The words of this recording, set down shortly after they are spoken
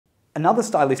Another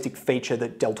stylistic feature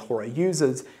that Del Toro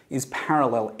uses is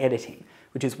parallel editing,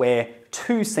 which is where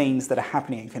two scenes that are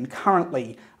happening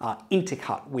concurrently are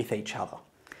intercut with each other.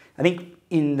 I think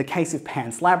in the case of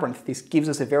Pan's Labyrinth, this gives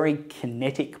us a very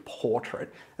kinetic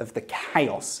portrait of the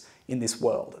chaos in this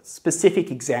world. A specific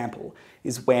example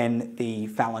is when the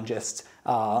Phalangists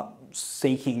are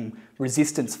seeking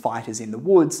resistance fighters in the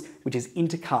woods, which is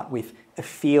intercut with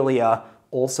Ophelia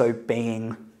also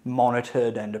being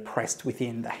monitored and oppressed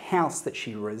within the house that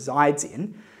she resides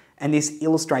in. And this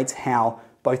illustrates how,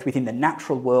 both within the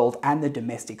natural world and the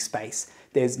domestic space,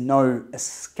 there's no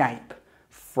escape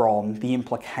from the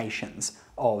implications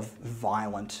of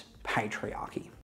violent patriarchy.